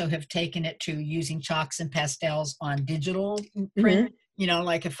also have taken it to using chalks and pastels on digital print.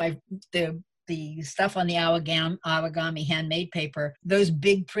 Like if the stuff on the origami handmade paper, those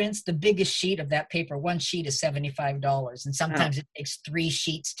big prints, the biggest sheet of that paper, one sheet is $75. And sometimes it takes 3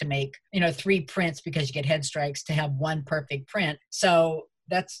 sheets to make, 3 prints, because you get head strikes to have one perfect print. So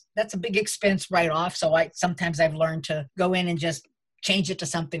that's a big expense right off. So sometimes I've learned to go in and just change it to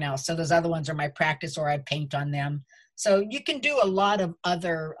something else. So those other ones are my practice, or I paint on them. So you can do a lot of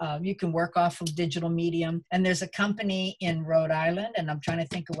other, you can work off of digital medium. And there's a company in Rhode Island, and I'm trying to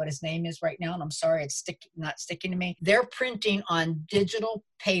think of what his name is right now. And I'm sorry, it's not sticking to me. They're printing on digital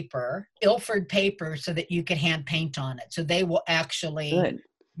paper, Ilford paper, so that you can hand paint on it. So they will actually, Good.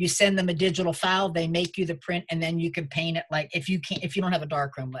 you send them a digital file, they make you the print, and then you can paint it like if you don't have a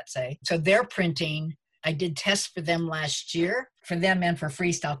darkroom, let's say. So they're printing. I did tests for them last year, for them and for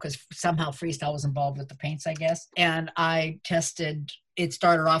Freestyle, because somehow Freestyle was involved with the paints, I guess. And I tested, it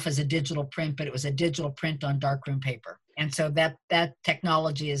started off as a digital print, but it was a digital print on darkroom paper. And so that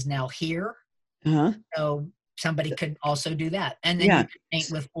technology is now here. Uh-huh. So somebody could also do that. And then you can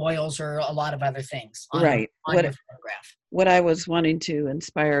paint with oils or a lot of other things on your photograph. What I was wanting to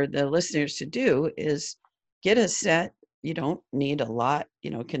inspire the listeners to do is get a set. You don't need a lot,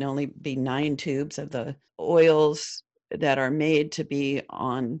 can only be 9 tubes of the oils that are made to be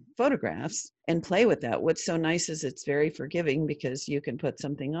on photographs, and play with that. What's so nice is it's very forgiving because you can put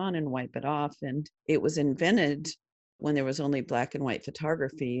something on and wipe it off. And it was invented when there was only black and white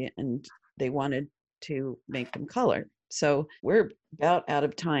photography, and they wanted to make them color. So we're about out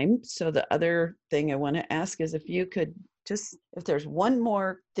of time. So the other thing I want to ask is if you could if there's one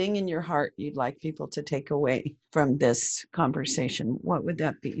more thing in your heart you'd like people to take away from this conversation, what would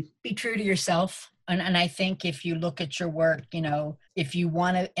that be? Be true to yourself. And I think if you look at your work, if you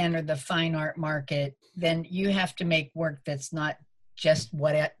want to enter the fine art market, then you have to make work that's not just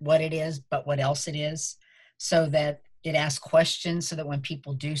what it is, but what else it is, so that it asks questions, so that when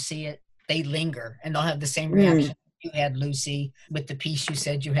people do see it, they linger and they'll have the same reaction you had, Lucy, with the piece you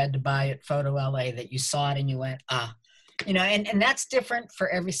said you had to buy at Photo LA, that you saw it and you went, and that's different for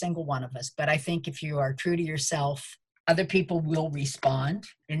every single one of us. But I think if you are true to yourself, other people will respond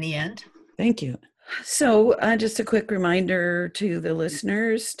in the end. Thank you. So just a quick reminder to the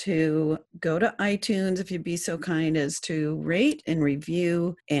listeners to go to iTunes, if you'd be so kind as to rate and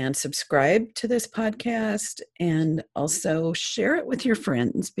review and subscribe to this podcast, and also share it with your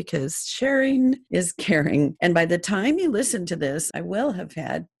friends, because sharing is caring. And by the time you listen to this, I will have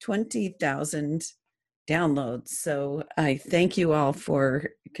had 20,000 downloads. So I thank you all for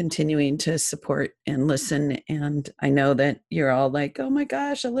continuing to support and listen. And I know that you're all like, oh my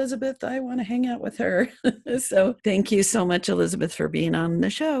gosh, Elizabeth, I want to hang out with her. So thank you so much, Elizabeth, for being on the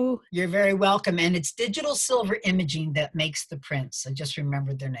show. You're very welcome. And it's Digital Silver Imaging that makes the prints. I just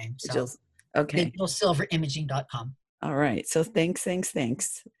remembered their name. So okay. DigitalSilverImaging.com. All right. So thanks. Thank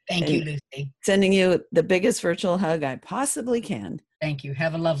you, Lucy. Sending you the biggest virtual hug I possibly can. Thank you.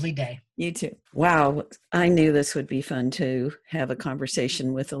 Have a lovely day. You too. Wow. I knew this would be fun to have a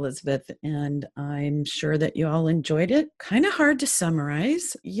conversation with Elizabeth, and I'm sure that you all enjoyed it. Kind of hard to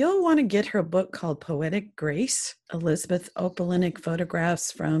summarize. You'll want to get her book called Poetic Grace, Elizabeth Opanenik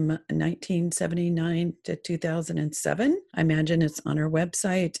Photographs from 1979 to 2007. I imagine it's on her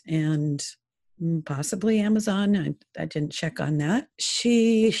website and possibly Amazon. I didn't check on that.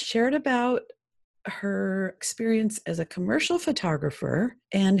 She shared about her experience as a commercial photographer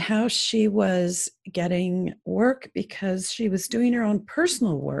and how she was getting work because she was doing her own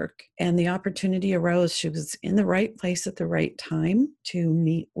personal work, and the opportunity arose. She was in the right place at the right time to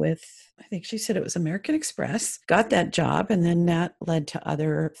meet with, I think she said it was American Express, got that job, and then that led to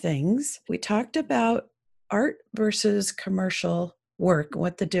other things. We talked about art versus commercial work,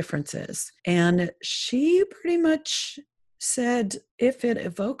 what the difference is. And she pretty much said, if it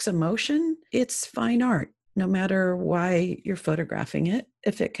evokes emotion, it's fine art, no matter why you're photographing it,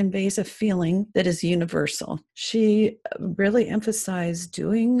 if it conveys a feeling that is universal. She really emphasized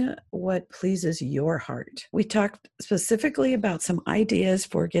doing what pleases your heart. We talked specifically about some ideas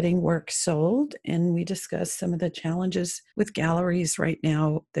for getting work sold, and we discussed some of the challenges with galleries right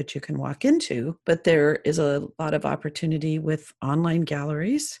now that you can walk into, but there is a lot of opportunity with online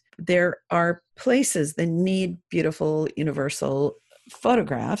galleries. There are places that need beautiful universal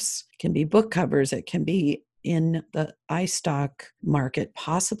photographs. It can be book covers, it can be in the iStock market,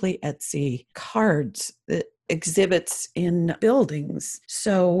 possibly Etsy, cards, exhibits in buildings.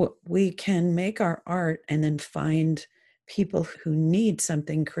 So we can make our art and then find people who need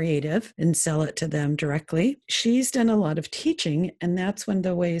something creative and sell it to them directly. She's done a lot of teaching, and that's one of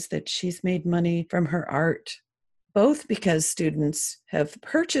the ways that she's made money from her art, both because students have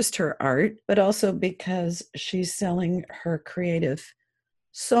purchased her art, but also because she's selling her creative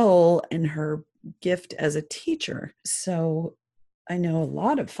soul and her gift as a teacher. So I know a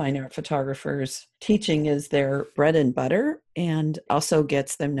lot of fine art photographers, teaching is their bread and butter, and also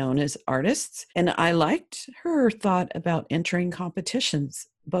gets them known as artists. And I liked her thought about entering competitions.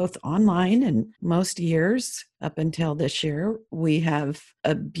 both online and most years up until this year. We have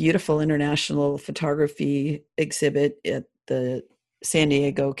a beautiful international photography exhibit at the San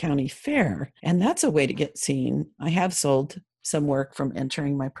Diego County Fair, and that's a way to get seen. I have sold some work from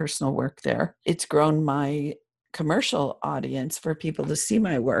entering my personal work there. It's grown my commercial audience for people to see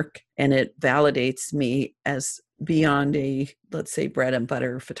my work, and it validates me as beyond a, let's say, bread and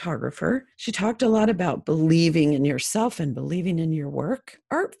butter photographer. She talked a lot about believing in yourself and believing in your work.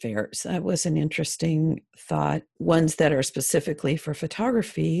 Art fairs, that was an interesting thought. Ones that are specifically for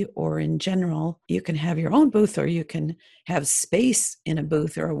photography or in general, you can have your own booth or you can have space in a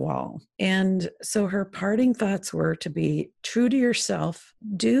booth or a wall. And so her parting thoughts were to be true to yourself,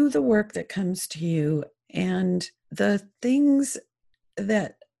 do the work that comes to you, and the things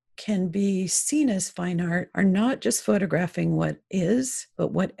that can be seen as fine art are not just photographing what is, but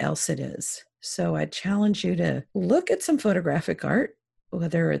what else it is. So I challenge you to look at some photographic art,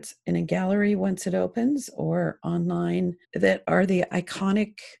 whether it's in a gallery once it opens or online, that are the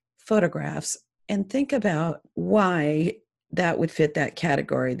iconic photographs, and think about why that would fit that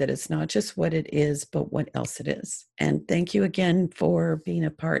category, that it's not just what it is, but what else it is. And thank you again for being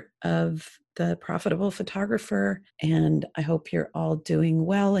a part of the Profitable Photographer. And I hope you're all doing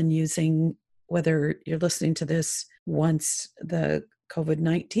well and using, whether you're listening to this once the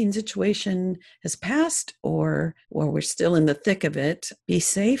COVID-19 situation has passed or we're still in the thick of it, be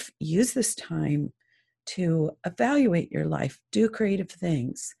safe. Use this time to evaluate your life, do creative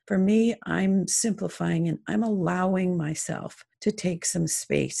things. For me, I'm simplifying and I'm allowing myself to take some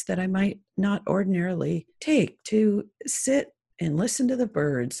space that I might not ordinarily take, to sit and listen to the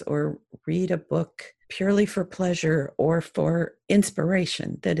birds or read a book purely for pleasure or for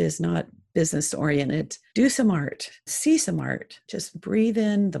inspiration that is not business oriented. Do some art, see some art, just breathe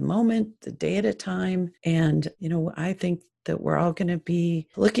in the moment, the day at a time. And, I think that we're all going to be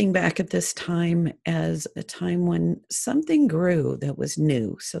looking back at this time as a time when something grew that was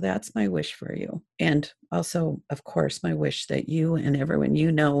new. So that's my wish for you. And also, of course, my wish that you and everyone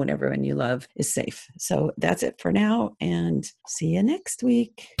you know and everyone you love is safe. So that's it for now, and see you next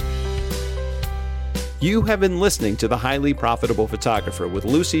week. You have been listening to The Highly Profitable Photographer with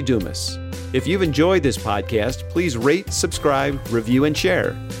Lucy Dumas. If you've enjoyed this podcast, please rate, subscribe, review, and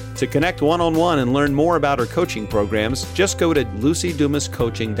share. To connect one-on-one and learn more about our coaching programs, just go to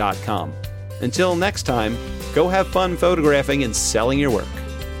lucydumascoaching.com. Until next time, go have fun photographing and selling your work.